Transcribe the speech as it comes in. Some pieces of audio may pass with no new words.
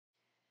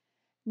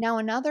Now,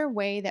 another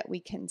way that we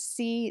can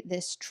see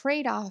this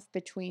trade off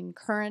between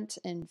current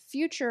and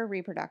future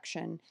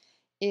reproduction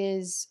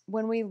is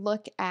when we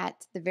look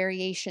at the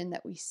variation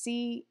that we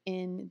see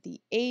in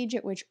the age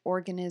at which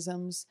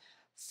organisms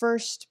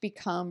first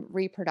become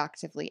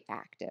reproductively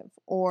active,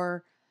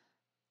 or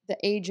the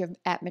age of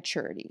at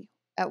maturity.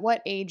 At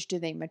what age do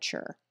they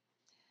mature?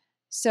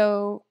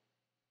 So,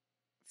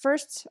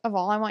 first of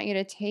all, I want you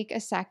to take a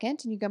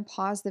second and you can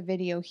pause the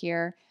video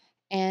here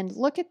and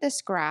look at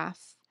this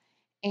graph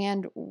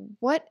and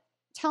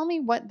tell me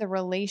what the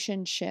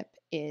relationship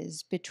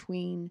is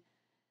between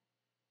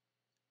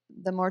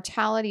the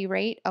mortality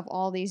rate of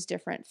all these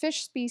different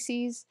fish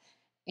species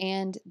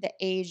and the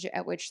age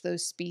at which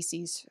those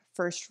species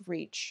first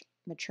reach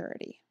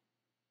maturity.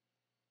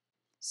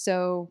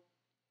 So,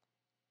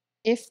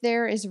 if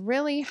there is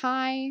really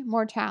high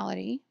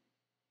mortality,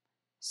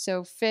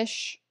 so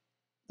fish,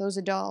 those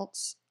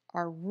adults,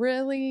 are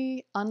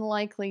really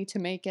unlikely to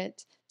make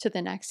it to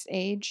the next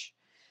age,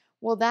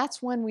 well,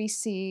 that's when we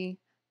see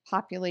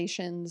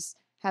populations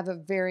have a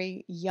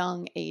very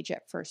young age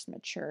at first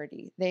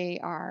maturity. They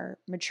are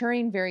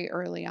maturing very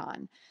early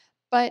on.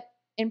 But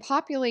in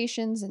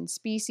populations and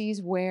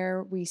species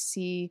where we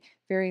see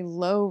very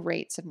low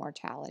rates of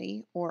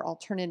mortality, or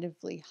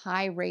alternatively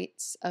high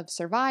rates of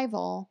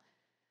survival,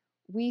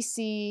 we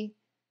see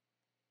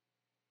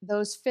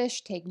those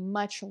fish take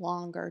much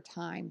longer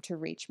time to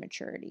reach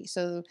maturity.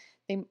 So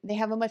they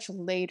have a much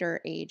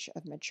later age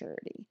of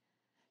maturity.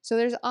 So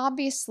there's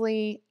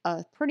obviously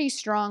a pretty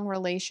strong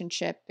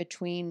relationship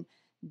between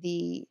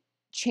the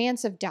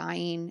chance of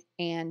dying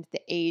and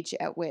the age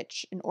at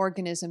which an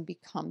organism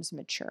becomes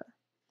mature.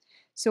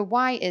 So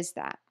why is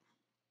that?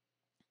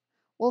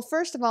 Well,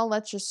 first of all,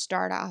 let's just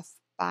start off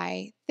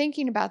by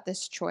thinking about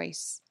this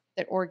choice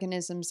that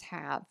organisms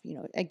have.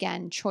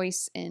 Again,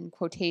 choice in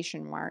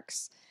quotation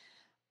marks.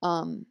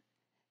 Um,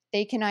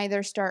 they can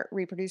either start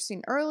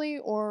reproducing early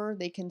or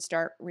they can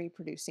start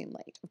reproducing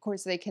late. Of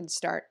course, they can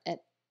start at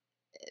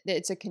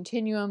it's a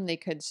continuum. They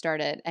could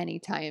start at any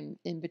time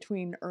in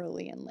between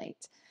early and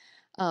late.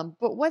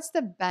 But what's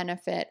the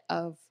benefit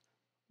of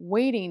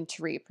waiting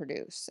to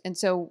reproduce? And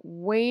so,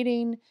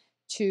 waiting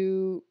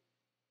to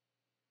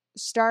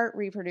start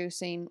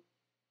reproducing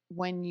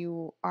when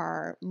you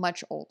are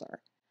much older.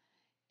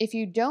 If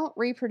you don't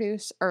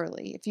reproduce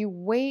early, if you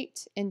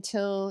wait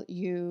until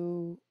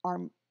you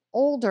are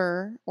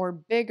older or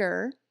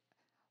bigger,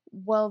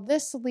 well,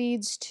 this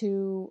leads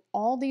to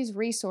all these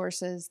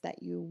resources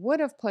that you would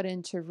have put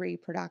into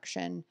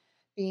reproduction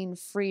being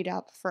freed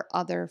up for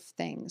other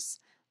things,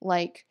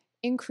 like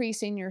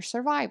increasing your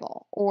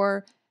survival,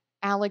 or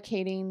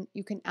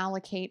you can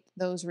allocate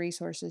those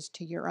resources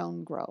to your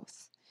own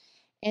growth.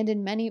 And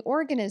in many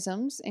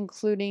organisms,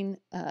 including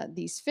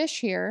these fish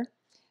here,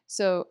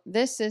 so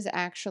this is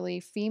actually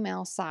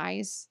female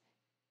size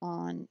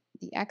on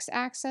the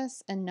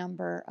x-axis and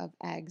number of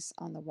eggs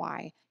on the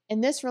y.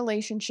 And this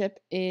relationship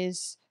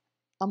is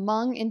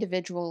among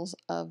individuals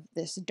of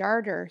this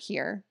darter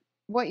here.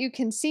 What you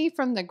can see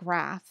from the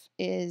graph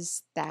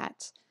is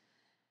that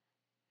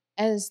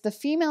as the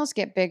females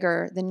get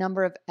bigger, the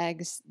number of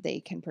eggs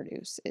they can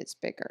produce is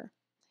bigger.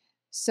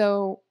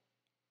 So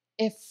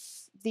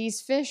if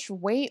these fish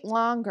wait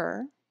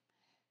longer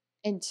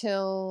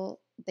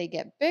until they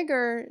get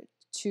bigger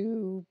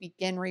to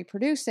begin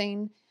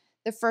reproducing,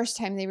 the first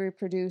time they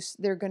reproduce,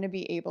 they're going to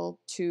be able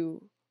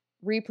to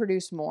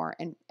reproduce more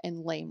and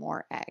lay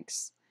more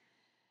eggs.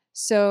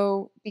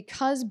 So,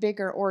 because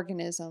bigger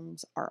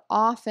organisms are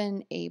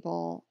often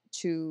able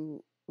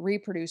to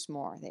reproduce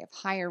more, they have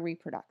higher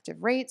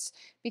reproductive rates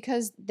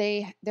because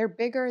they're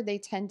bigger, they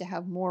tend to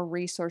have more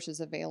resources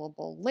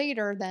available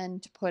later than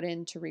to put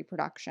into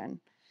reproduction.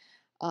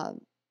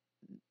 Um,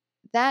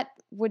 that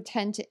would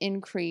tend to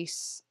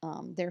increase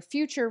their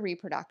future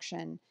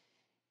reproduction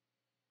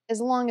as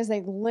long as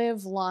they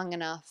live long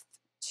enough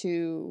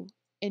to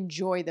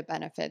enjoy the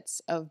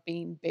benefits of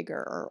being bigger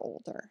or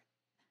older,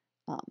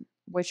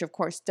 which of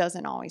course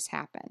doesn't always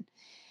happen.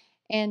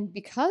 And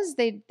because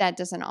that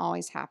doesn't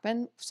always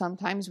happen,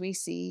 sometimes we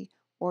see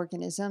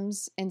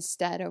organisms,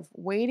 instead of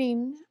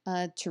waiting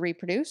to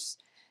reproduce,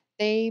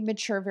 they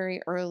mature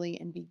very early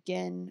and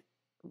begin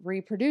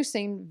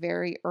reproducing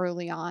very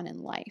early on in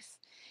life.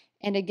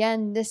 And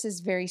again, this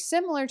is very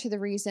similar to the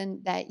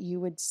reason that you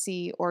would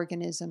see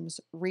organisms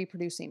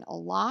reproducing a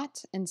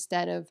lot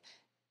instead of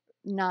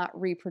not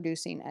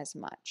reproducing as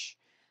much.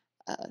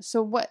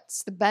 So,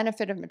 what's the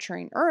benefit of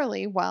maturing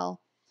early?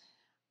 Well,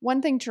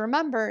 one thing to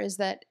remember is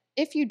that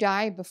if you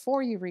die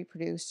before you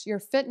reproduce, your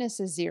fitness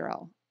is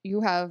zero.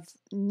 You have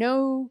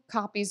no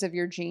copies of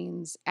your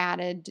genes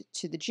added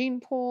to the gene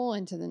pool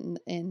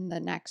in the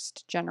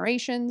next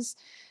generations.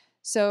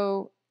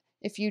 So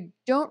if you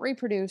don't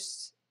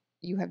reproduce,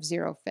 you have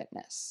zero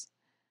fitness.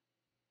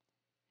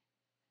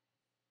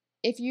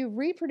 If you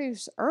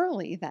reproduce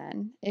early,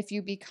 then, if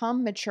you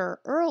become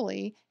mature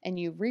early and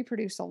you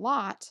reproduce a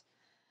lot,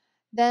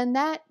 then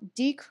that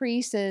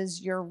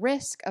decreases your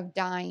risk of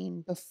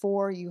dying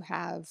before you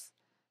have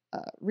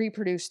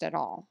reproduced at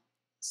all.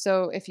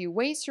 So if you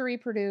wait to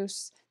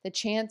reproduce, the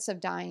chance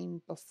of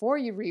dying before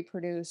you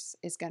reproduce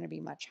is going to be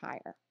much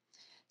higher.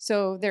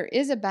 So there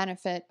is a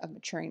benefit of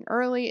maturing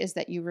early is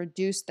that you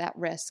reduce that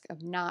risk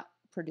of not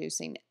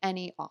producing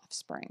any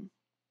offspring.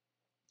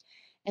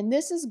 And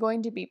this is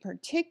going to be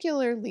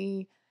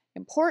particularly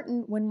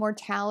important when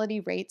mortality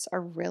rates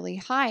are really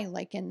high,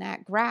 like in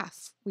that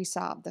graph we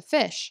saw of the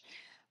fish.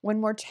 When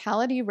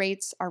mortality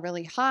rates are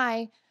really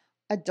high,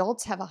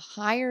 adults have a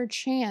higher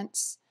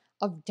chance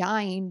of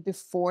dying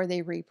before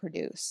they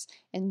reproduce.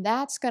 And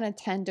that's going to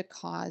tend to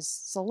cause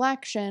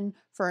selection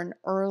for an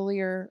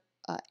earlier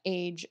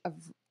age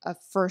of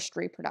first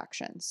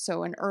reproduction.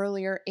 So, an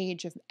earlier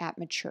age of at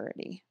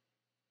maturity.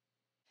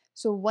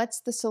 So,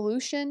 what's the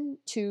solution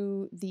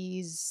to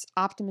these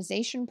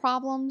optimization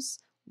problems?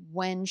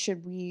 When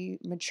should we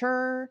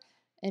mature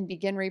and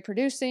begin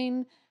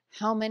reproducing?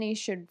 How many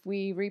should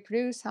we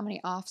reproduce? How many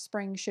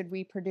offspring should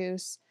we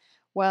produce?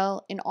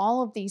 Well, in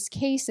all of these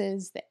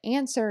cases, the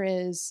answer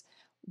is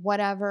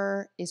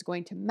whatever is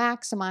going to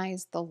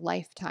maximize the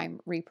lifetime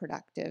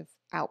reproductive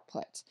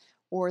output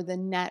or the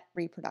net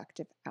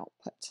reproductive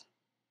output.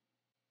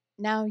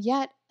 Now,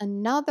 yet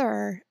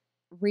another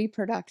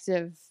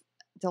reproductive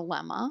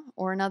dilemma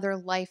or another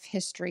life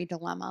history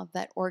dilemma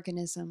that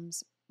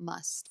organisms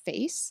must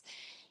face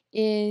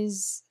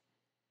is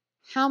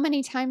how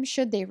many times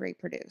should they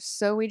reproduce?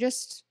 So, we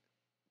just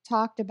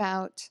talked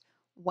about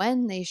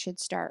when they should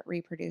start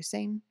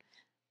reproducing.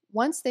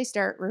 Once they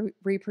start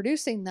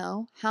reproducing,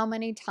 though, how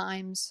many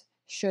times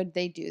should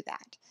they do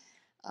that?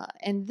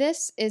 And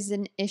this is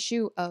an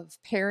issue of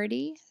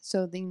parity,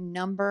 so the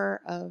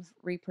number of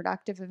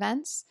reproductive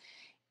events.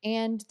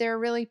 And there are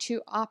really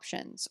two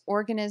options.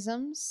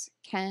 Organisms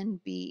can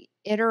be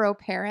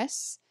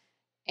iteroparous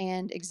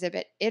and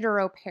exhibit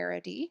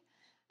iteroparity,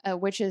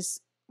 which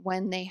is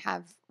when they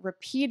have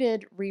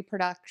repeated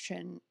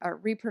reproduction or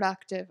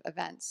reproductive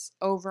events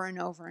over and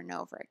over and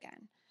over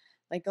again,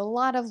 like a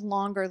lot of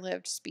longer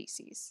lived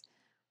species.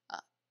 Uh,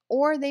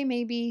 or they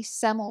may be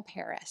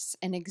semelparous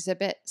and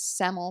exhibit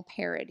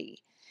semelparity.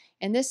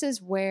 And this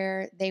is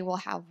where they will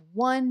have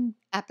one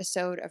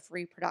episode of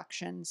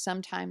reproduction.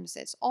 Sometimes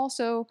it's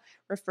also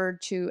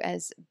referred to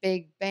as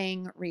Big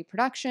Bang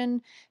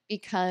reproduction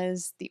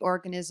because the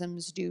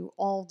organisms do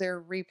all their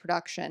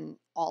reproduction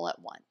all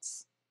at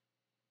once.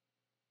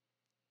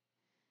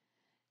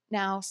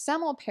 Now,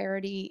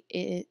 semelparity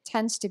it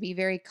tends to be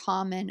very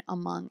common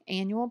among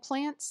annual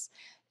plants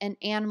and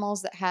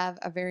animals that have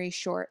a very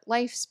short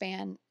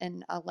lifespan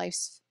and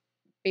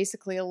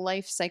basically a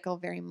life cycle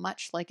very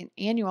much like an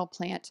annual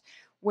plant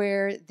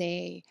where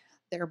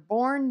they're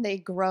born, they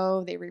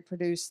grow, they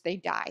reproduce, they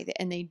die.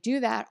 And they do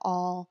that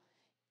all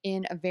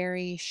in a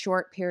very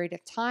short period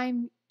of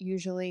time,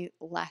 usually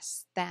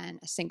less than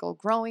a single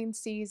growing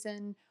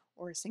season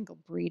or a single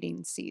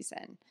breeding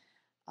season.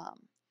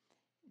 Um,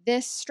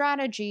 this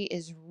strategy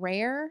is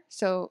rare,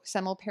 so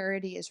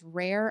semelparity is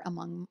rare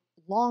among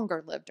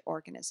longer lived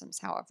organisms,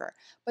 however,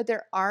 but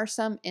there are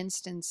some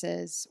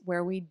instances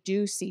where we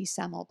do see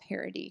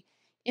semelparity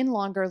in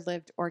longer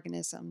lived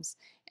organisms,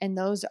 and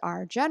those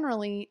are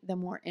generally the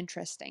more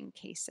interesting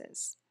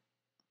cases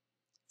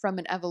from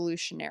an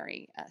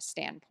evolutionary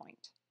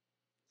standpoint.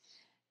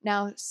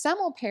 Now,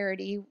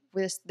 semelparity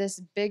with this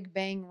Big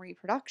Bang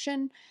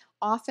reproduction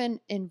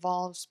often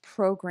involves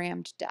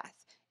programmed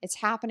death. It's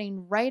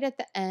happening right at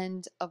the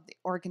end of the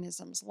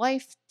organism's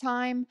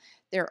lifetime.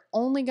 They're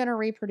only going to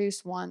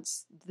reproduce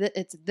once.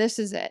 This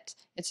is it.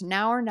 It's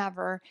now or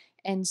never.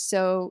 And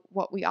so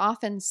what we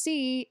often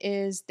see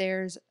is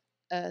there's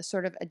a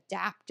sort of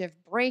adaptive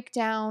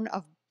breakdown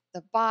of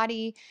the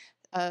body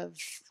of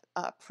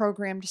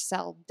programmed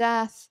cell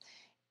death.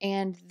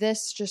 And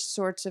this just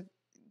sorts of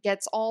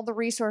gets all the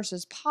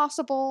resources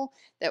possible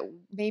that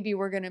maybe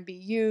were going to be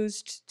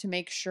used to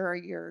make sure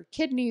your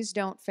kidneys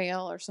don't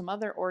fail or some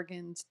other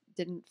organs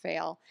didn't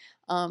fail.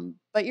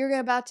 But you're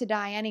about to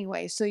die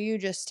anyway, so you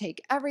just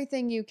take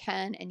everything you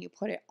can and you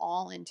put it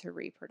all into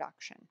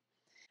reproduction.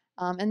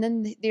 And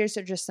then these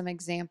are just some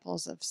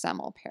examples of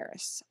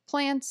semelparous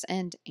plants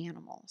and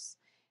animals.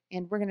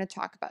 And we're going to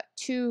talk about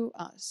two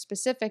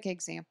specific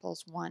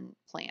examples, one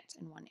plant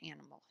and one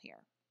animal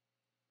here.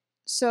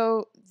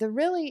 So the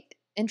really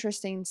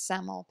interesting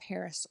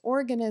semelparous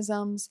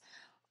organisms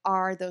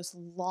are those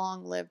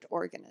long-lived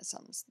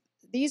organisms.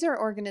 These are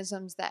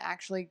organisms that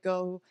actually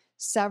go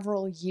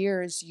several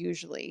years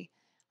usually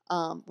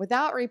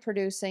without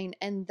reproducing,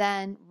 and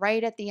then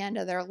right at the end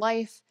of their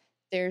life,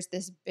 there's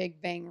this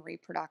Big Bang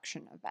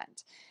reproduction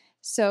event.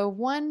 So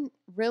one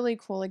really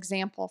cool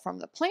example from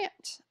the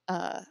plant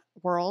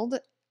world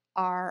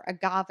are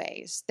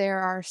agaves. There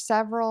are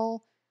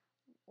several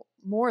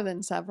more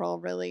than several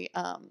really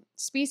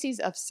species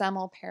of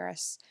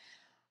semelparous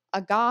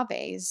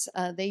agaves.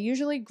 They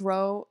usually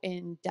grow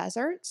in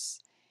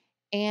deserts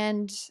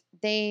and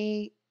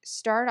they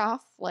start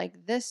off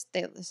like this.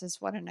 This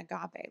is what an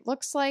agave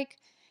looks like.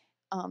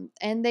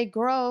 And they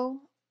grow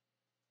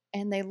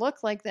and they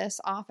look like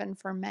this often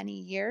for many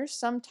years,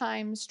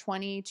 sometimes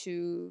 20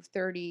 to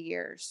 30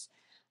 years.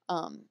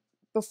 Um,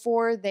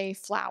 before they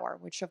flower,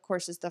 which of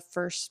course is the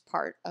first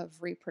part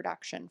of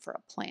reproduction for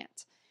a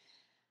plant.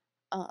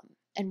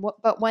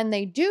 But when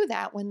they do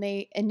that, when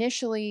they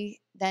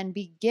initially then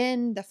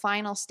begin the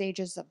final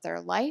stages of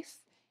their life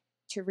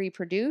to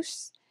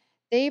reproduce,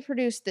 they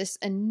produce this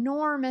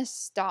enormous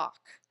stalk,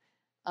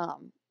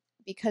 um,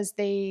 because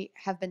they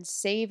have been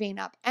saving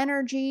up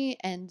energy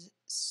and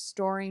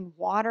storing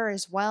water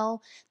as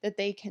well, that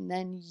they can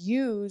then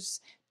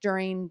use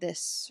during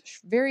this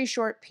very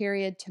short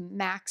period to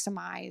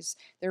maximize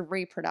their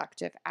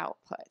reproductive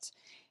output.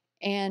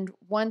 And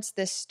once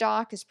this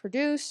stalk is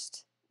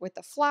produced with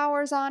the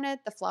flowers on it,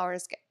 the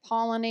flowers get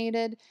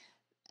pollinated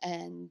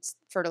and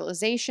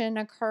fertilization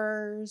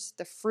occurs,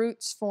 the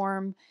fruits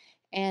form.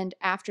 And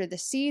after the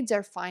seeds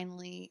are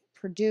finally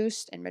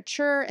produced and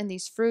mature and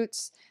these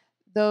fruits,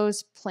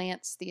 those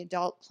plants, the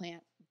adult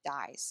plant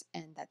dies,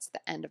 and that's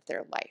the end of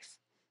their life.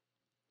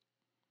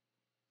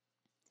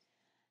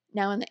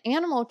 Now, in the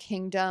animal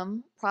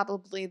kingdom,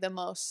 probably the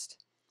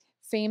most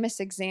famous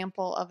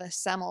example of a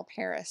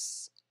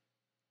semelparous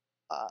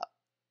uh,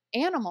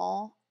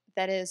 animal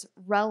that is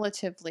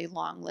relatively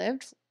long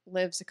lived,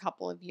 lives a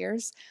couple of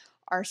years,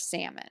 are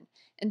salmon.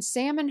 And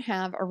salmon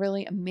have a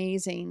really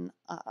amazing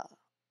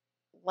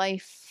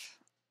life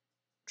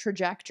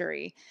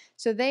trajectory.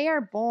 So they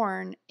are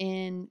born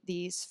in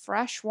these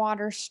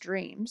freshwater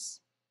streams,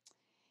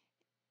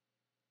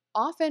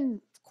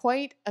 often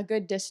quite a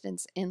good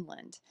distance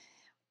inland.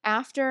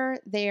 After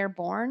they are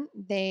born,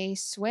 they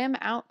swim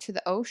out to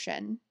the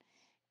ocean,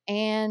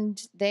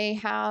 and they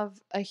have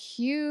a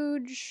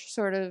huge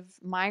sort of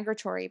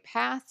migratory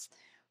path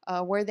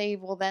where they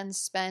will then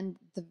spend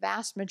the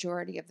vast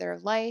majority of their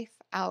life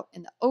out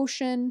in the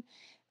ocean.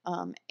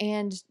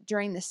 And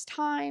during this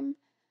time,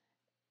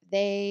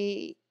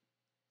 they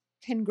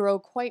can grow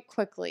quite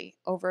quickly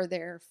over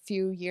their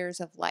few years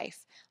of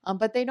life,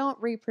 but they don't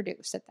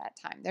reproduce at that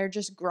time. They're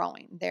just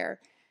growing. They're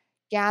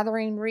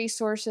gathering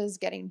resources,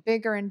 getting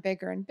bigger and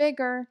bigger and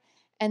bigger.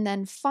 And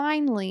then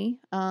finally,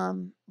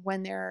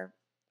 when they're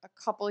a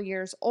couple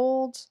years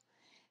old,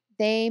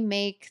 they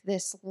make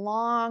this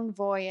long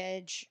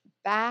voyage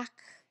back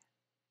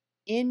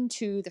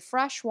into the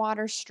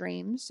freshwater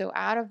stream, so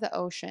out of the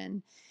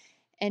ocean,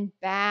 and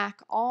back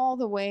all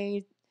the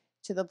way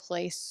to the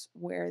place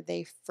where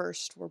they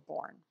first were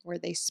born, where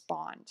they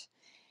spawned.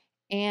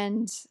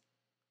 And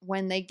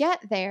when they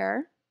get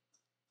there,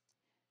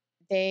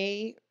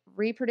 they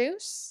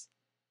reproduce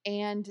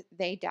and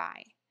they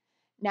die.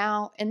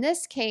 Now, in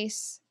this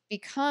case,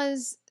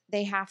 because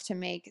they have to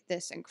make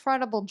this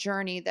incredible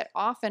journey that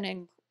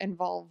often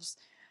involves,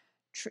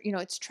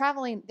 it's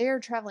traveling, they're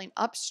traveling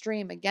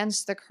upstream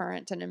against the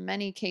current. And in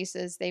many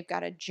cases, they've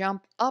got to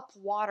jump up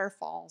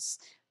waterfalls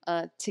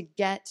to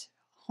get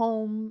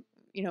home,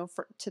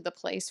 to the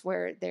place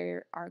where they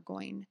are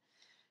going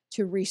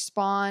to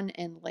respawn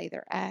and lay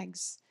their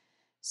eggs.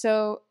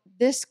 So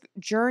this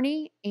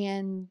journey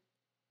and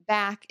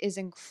back is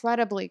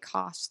incredibly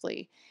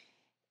costly.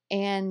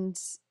 And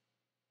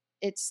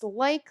it's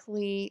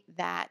likely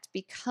that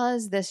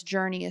because this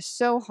journey is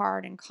so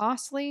hard and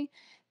costly,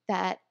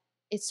 that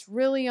it's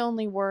really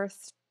only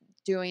worth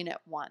doing it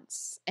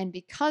once. And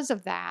because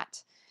of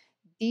that,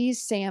 these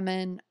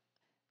salmon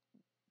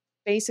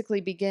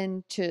basically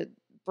begin to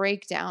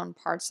break down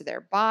parts of their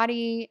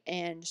body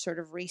and sort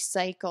of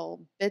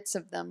recycle bits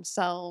of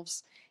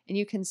themselves. And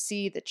you can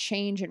see the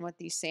change in what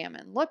these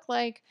salmon look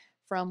like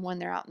from when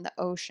they're out in the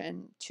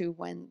ocean to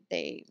when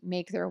they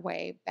make their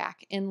way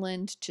back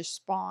inland to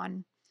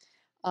spawn.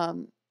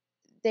 Um,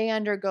 they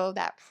undergo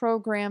that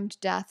programmed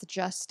death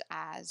just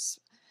as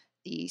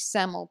the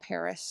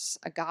semelparous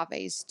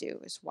agaves do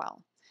as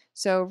well.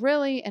 So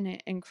really an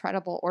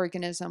incredible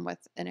organism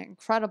with an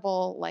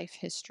incredible life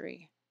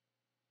history.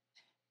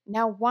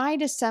 Now, why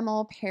does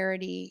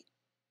semelparity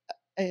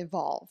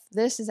evolve?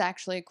 This is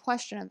actually a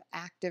question of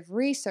active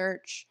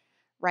research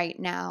right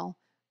now.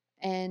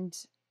 And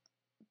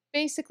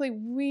basically,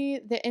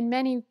 in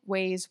many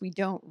ways, we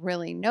don't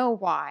really know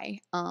why.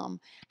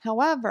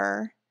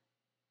 However,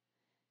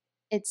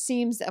 it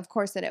seems, of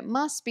course, that it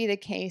must be the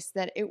case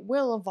that it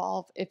will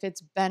evolve if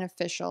it's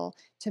beneficial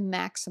to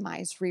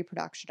maximize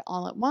reproduction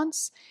all at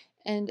once.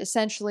 And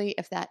essentially,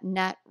 if that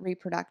net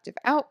reproductive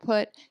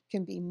output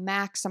can be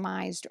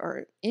maximized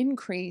or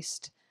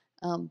increased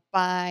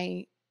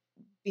by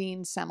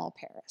being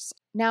semelparous.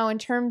 Now, in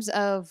terms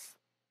of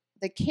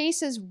the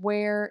cases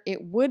where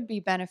it would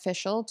be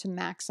beneficial to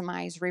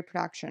maximize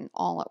reproduction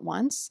all at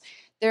once,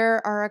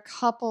 there are a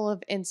couple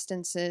of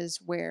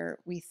instances where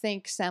we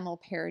think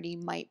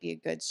semelparity might be a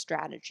good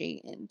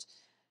strategy and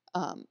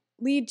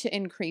lead to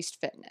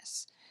increased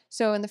fitness.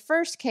 So, in the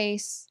first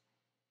case,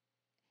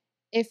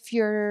 if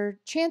your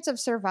chance of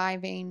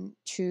surviving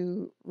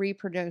to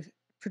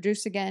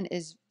reproduce again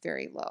is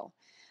very low,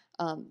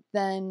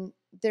 then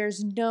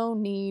there's no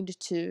need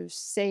to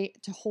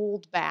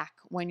hold back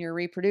when you're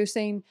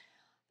reproducing.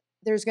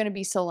 There's going to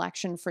be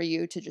selection for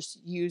you to just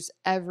use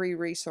every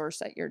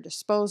resource at your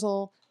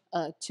disposal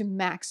to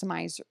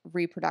maximize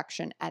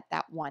reproduction at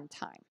that one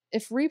time.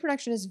 if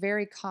reproduction is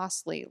very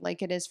costly,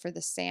 like it is for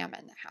the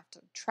salmon that have to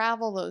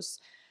travel those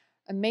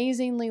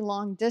amazingly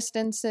long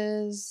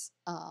distances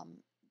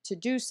to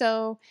do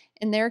so,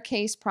 in their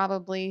case,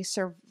 probably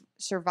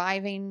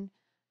surviving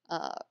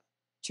uh,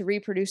 to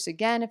reproduce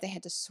again if they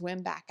had to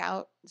swim back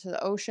out to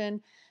the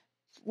ocean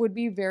would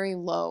be very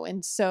low.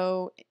 And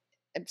so,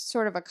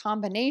 sort of a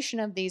combination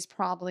of these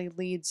probably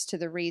leads to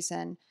the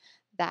reason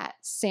that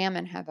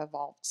salmon have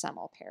evolved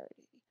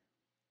semoparity.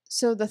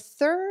 So, the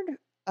third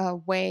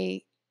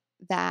way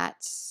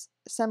that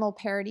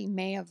semoparity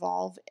may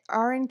evolve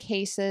are in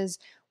cases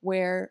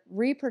where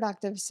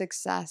reproductive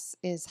success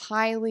is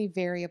highly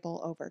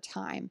variable over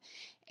time.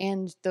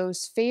 And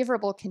those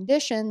favorable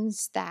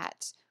conditions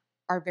that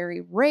are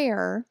very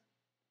rare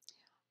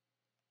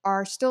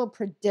are still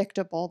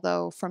predictable,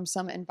 though, from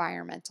some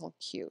environmental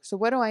cue. So,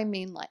 what do I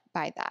mean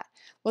by that?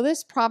 Well,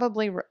 this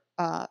probably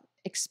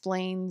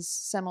explains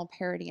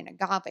semoparity in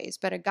agaves,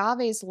 but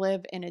agaves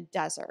live in a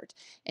desert,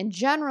 and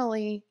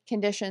generally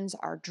conditions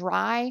are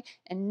dry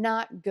and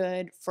not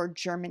good for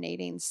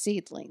germinating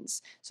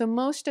seedlings. So,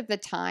 most of the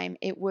time,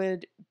 it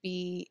would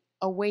be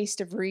a waste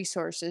of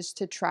resources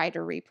to try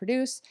to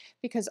reproduce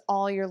because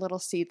all your little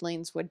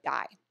seedlings would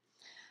die.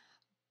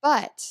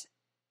 But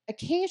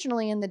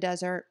occasionally in the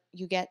desert,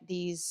 you get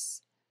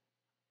these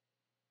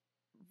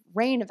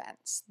rain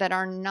events that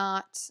are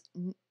not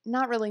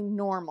really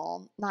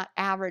normal, not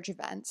average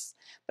events,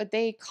 but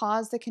they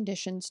cause the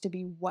conditions to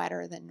be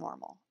wetter than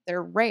normal.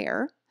 They're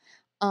rare,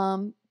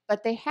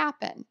 but they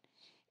happen.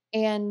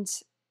 And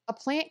a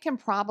plant can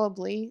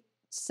probably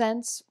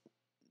sense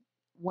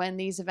when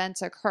these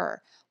events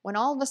occur. When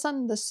all of a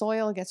sudden the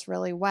soil gets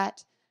really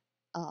wet,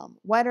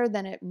 wetter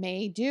than it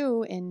may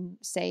do in,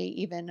 say,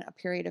 even a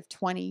period of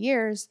 20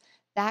 years,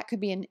 that could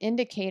be an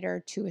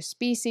indicator to a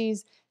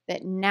species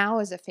that now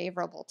is a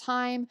favorable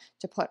time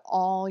to put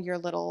all your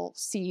little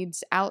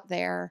seeds out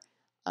there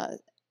uh,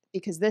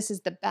 because this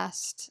is the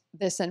best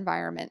this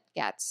environment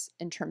gets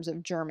in terms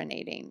of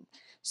germinating.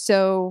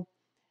 So,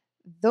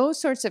 those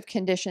sorts of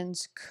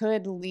conditions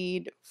could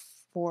lead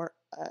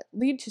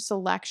to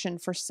selection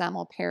for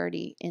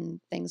semoparity in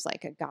things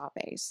like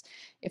agaves.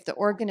 If the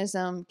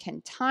organism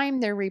can time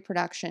their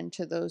reproduction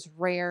to those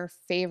rare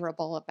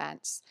favorable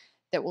events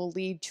that will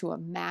lead to a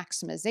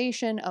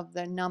maximization of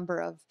the number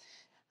of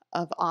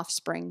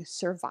offspring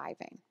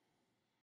surviving.